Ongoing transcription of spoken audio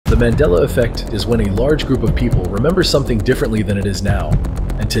Mandela Effect is when a large group of people remember something differently than it is now.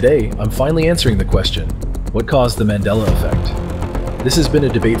 And today, I'm finally answering the question, what caused the Mandela Effect? This has been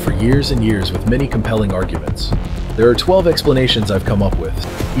a debate for years and years with many compelling arguments. There are 12 explanations I've come up with,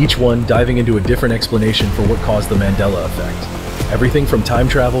 each one diving into a different explanation for what caused the Mandela Effect. Everything from time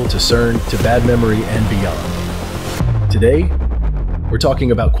travel to CERN to bad memory and beyond. Today, we're talking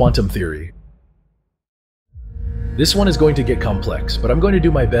about quantum theory. This one is going to get complex, but I'm going to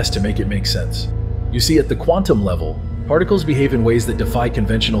do my best to make it make sense. You see, at the quantum level, particles behave in ways that defy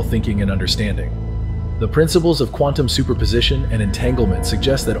conventional thinking and understanding. The principles of quantum superposition and entanglement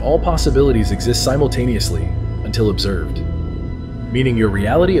suggest that all possibilities exist simultaneously until observed. Meaning your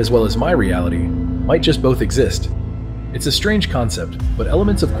reality as well as my reality might just both exist. It's a strange concept, but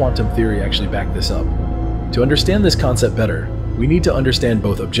elements of quantum theory actually back this up. To understand this concept better, we need to understand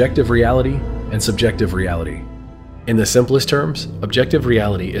both objective reality and subjective reality. In the simplest terms, objective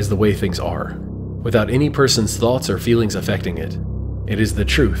reality is the way things are, without any person's thoughts or feelings affecting it. It is the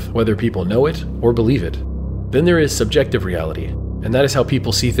truth, whether people know it or believe it. Then there is subjective reality, and that is how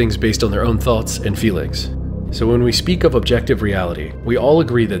people see things based on their own thoughts and feelings. So when we speak of objective reality, we all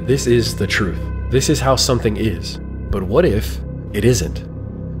agree that this is the truth. This is how something is. But what if it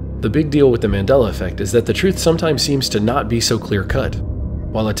isn't? The big deal with the Mandela Effect is that the truth sometimes seems to not be so clear-cut.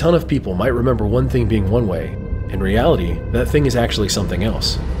 While a ton of people might remember one thing being one way, in reality, that thing is actually something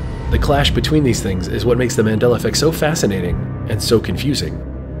else. The clash between these things is what makes the Mandela Effect so fascinating and so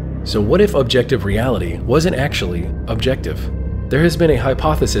confusing. So what if objective reality wasn't actually objective? There has been a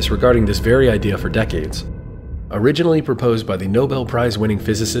hypothesis regarding this very idea for decades. Originally proposed by the Nobel Prize-winning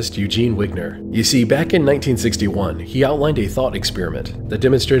physicist Eugene Wigner. You see, back in 1961, he outlined a thought experiment that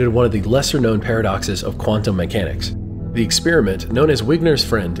demonstrated one of the lesser-known paradoxes of quantum mechanics. The experiment, known as Wigner's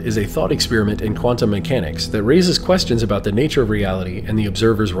Friend, is a thought experiment in quantum mechanics that raises questions about the nature of reality and the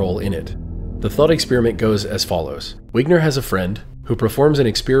observer's role in it. The thought experiment goes as follows. Wigner has a friend who performs an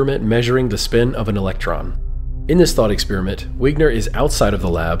experiment measuring the spin of an electron. In this thought experiment, Wigner is outside of the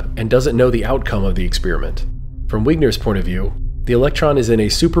lab and doesn't know the outcome of the experiment. From Wigner's point of view, the electron is in a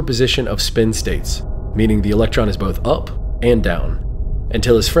superposition of spin states, meaning the electron is both up and down,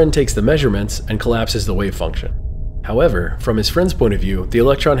 until his friend takes the measurements and collapses the wave function. However, from his friend's point of view, the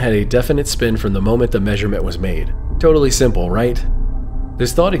electron had a definite spin from the moment the measurement was made. Totally simple, right?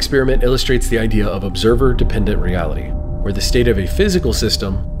 This thought experiment illustrates the idea of observer-dependent reality, where the state of a physical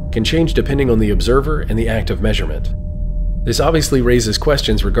system can change depending on the observer and the act of measurement. This obviously raises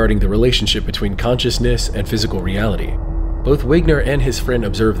questions regarding the relationship between consciousness and physical reality. Both Wigner and his friend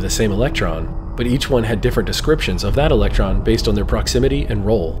observed the same electron, but each one had different descriptions of that electron based on their proximity and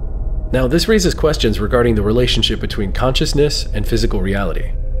role. Now, this raises questions regarding the relationship between consciousness and physical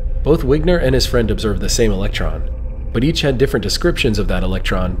reality. Both Wigner and his friend observed the same electron, but each had different descriptions of that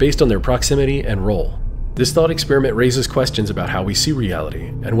electron based on their proximity and role. This thought experiment raises questions about how we see reality,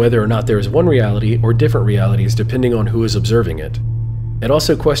 and whether or not there is one reality or different realities depending on who is observing it. It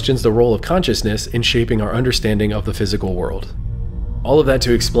also questions the role of consciousness in shaping our understanding of the physical world. All of that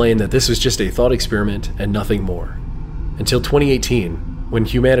to explain that this was just a thought experiment and nothing more. Until 2018, when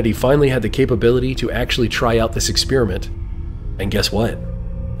humanity finally had the capability to actually try out this experiment. And guess what?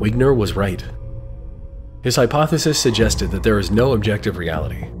 Wigner was right. His hypothesis suggested that there is no objective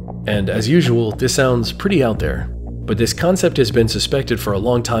reality. And as usual, this sounds pretty out there. But this concept has been suspected for a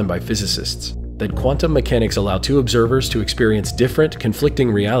long time by physicists, that quantum mechanics allow two observers to experience different, conflicting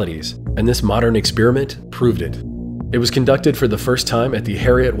realities, and this modern experiment proved it. It was conducted for the first time at the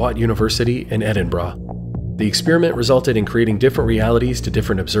Heriot-Watt University in Edinburgh. The experiment resulted in creating different realities to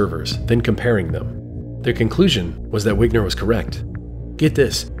different observers, then comparing them. Their conclusion was that Wigner was correct. Get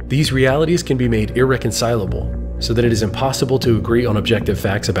this, these realities can be made irreconcilable, so that it is impossible to agree on objective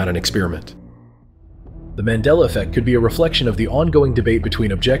facts about an experiment. The Mandela Effect could be a reflection of the ongoing debate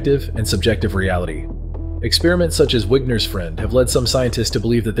between objective and subjective reality. Experiments such as Wigner's Friend have led some scientists to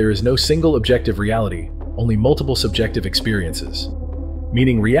believe that there is no single objective reality, only multiple subjective experiences.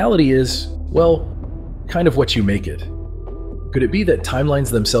 Meaning reality is, well, kind of what you make it. Could it be that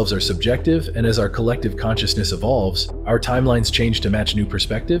timelines themselves are subjective, and as our collective consciousness evolves, our timelines change to match new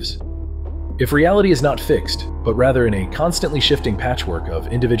perspectives? If reality is not fixed, but rather in a constantly shifting patchwork of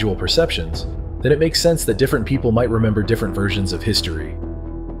individual perceptions, then it makes sense that different people might remember different versions of history.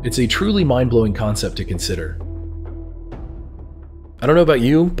 It's a truly mind-blowing concept to consider. I don't know about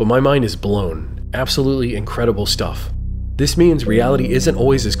you, but my mind is blown. Absolutely incredible stuff. This means reality isn't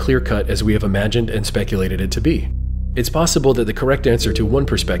always as clear-cut as we have imagined and speculated it to be. It's possible that the correct answer to one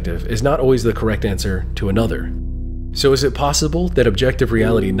perspective is not always the correct answer to another. So is it possible that objective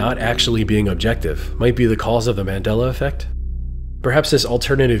reality not actually being objective might be the cause of the Mandela Effect? Perhaps this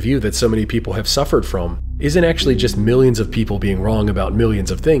alternative view that so many people have suffered from isn't actually just millions of people being wrong about millions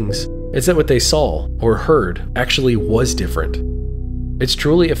of things, it's that what they saw or heard actually was different. It's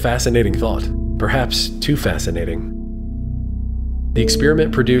truly a fascinating thought, perhaps too fascinating. The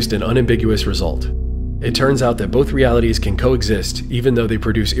experiment produced an unambiguous result. It turns out that both realities can coexist even though they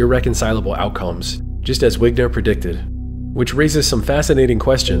produce irreconcilable outcomes, just as Wigner predicted, which raises some fascinating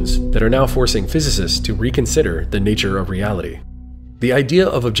questions that are now forcing physicists to reconsider the nature of reality. The idea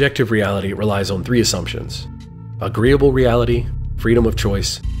of objective reality relies on three assumptions: agreeable reality, freedom of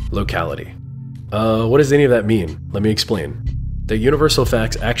choice, locality. What does any of that mean? Let me explain. That universal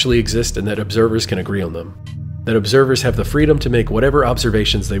facts actually exist and that observers can agree on them. That observers have the freedom to make whatever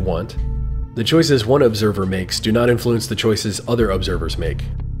observations they want. The choices one observer makes do not influence the choices other observers make.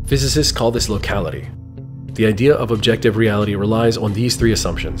 Physicists call this locality. The idea of objective reality relies on these three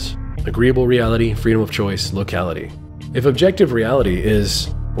assumptions: agreeable reality, freedom of choice, locality. If objective reality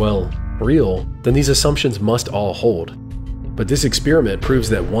is, well, real, then these assumptions must all hold. But this experiment proves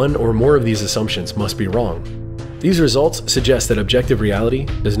that one or more of these assumptions must be wrong. These results suggest that objective reality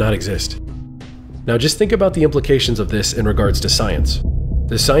does not exist. Now just think about the implications of this in regards to science.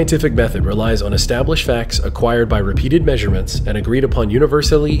 The scientific method relies on established facts acquired by repeated measurements and agreed upon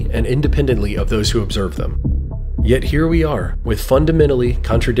universally and independently of those who observe them. Yet here we are, with fundamentally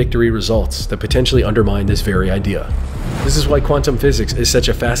contradictory results that potentially undermine this very idea. This is why quantum physics is such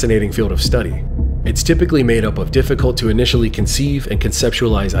a fascinating field of study. It's typically made up of difficult to initially conceive and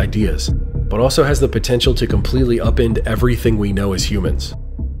conceptualize ideas, but also has the potential to completely upend everything we know as humans.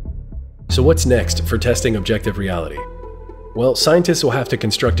 So what's next for testing objective reality? Well, scientists will have to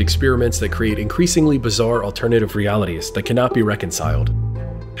construct experiments that create increasingly bizarre alternative realities that cannot be reconciled.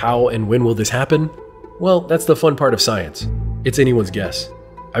 How and when will this happen? Well, that's the fun part of science. It's anyone's guess.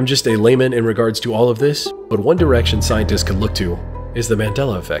 I'm just a layman in regards to all of this, but one direction scientists can look to is the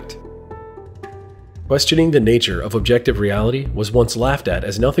Mandela Effect. Questioning the nature of objective reality was once laughed at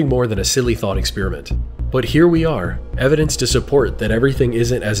as nothing more than a silly thought experiment. But here we are, evidence to support that everything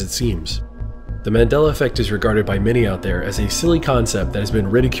isn't as it seems. The Mandela Effect is regarded by many out there as a silly concept that has been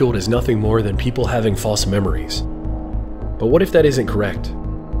ridiculed as nothing more than people having false memories. But what if that isn't correct?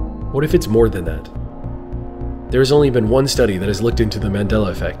 What if it's more than that? There has only been one study that has looked into the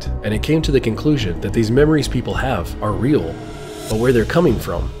Mandela Effect, and it came to the conclusion that these memories people have are real, but where they're coming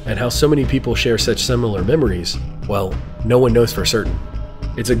from, and how so many people share such similar memories, well, no one knows for certain.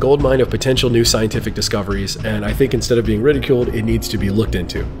 It's a goldmine of potential new scientific discoveries, and I think instead of being ridiculed, it needs to be looked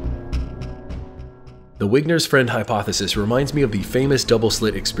into. The Wigner's friend hypothesis reminds me of the famous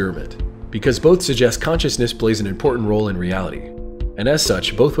double-slit experiment, because both suggest consciousness plays an important role in reality, and as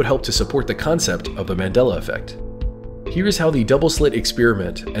such, both would help to support the concept of the Mandela Effect. Here is how the double-slit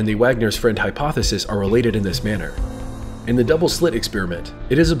experiment and the Wigner's friend hypothesis are related in this manner. In the double-slit experiment,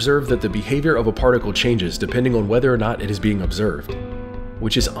 it is observed that the behavior of a particle changes depending on whether or not it is being observed,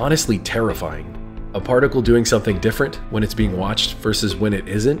 which is honestly terrifying. A particle doing something different when it's being watched versus when it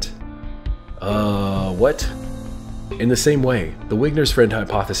isn't? What? In the same way, the Wigner's friend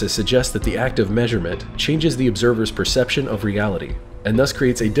hypothesis suggests that the act of measurement changes the observer's perception of reality, and thus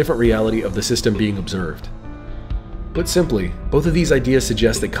creates a different reality of the system being observed. Put simply, both of these ideas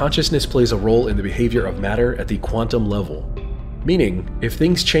suggest that consciousness plays a role in the behavior of matter at the quantum level. Meaning, if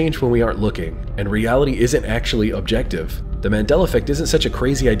things change when we aren't looking, and reality isn't actually objective, the Mandela Effect isn't such a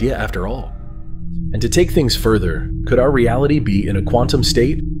crazy idea after all. And to take things further, could our reality be in a quantum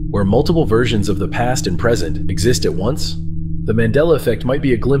state where multiple versions of the past and present exist at once? The Mandela Effect might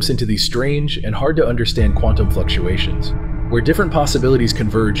be a glimpse into these strange and hard to understand quantum fluctuations, where different possibilities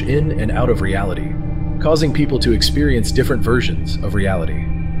converge in and out of reality, causing people to experience different versions of reality.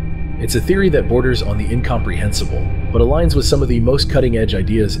 It's a theory that borders on the incomprehensible, but aligns with some of the most cutting-edge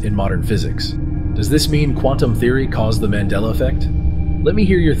ideas in modern physics. Does this mean quantum theory caused the Mandela Effect? Let me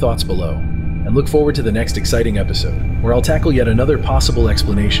hear your thoughts below, and look forward to the next exciting episode, where I'll tackle yet another possible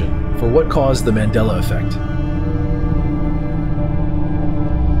explanation for what caused the Mandela Effect.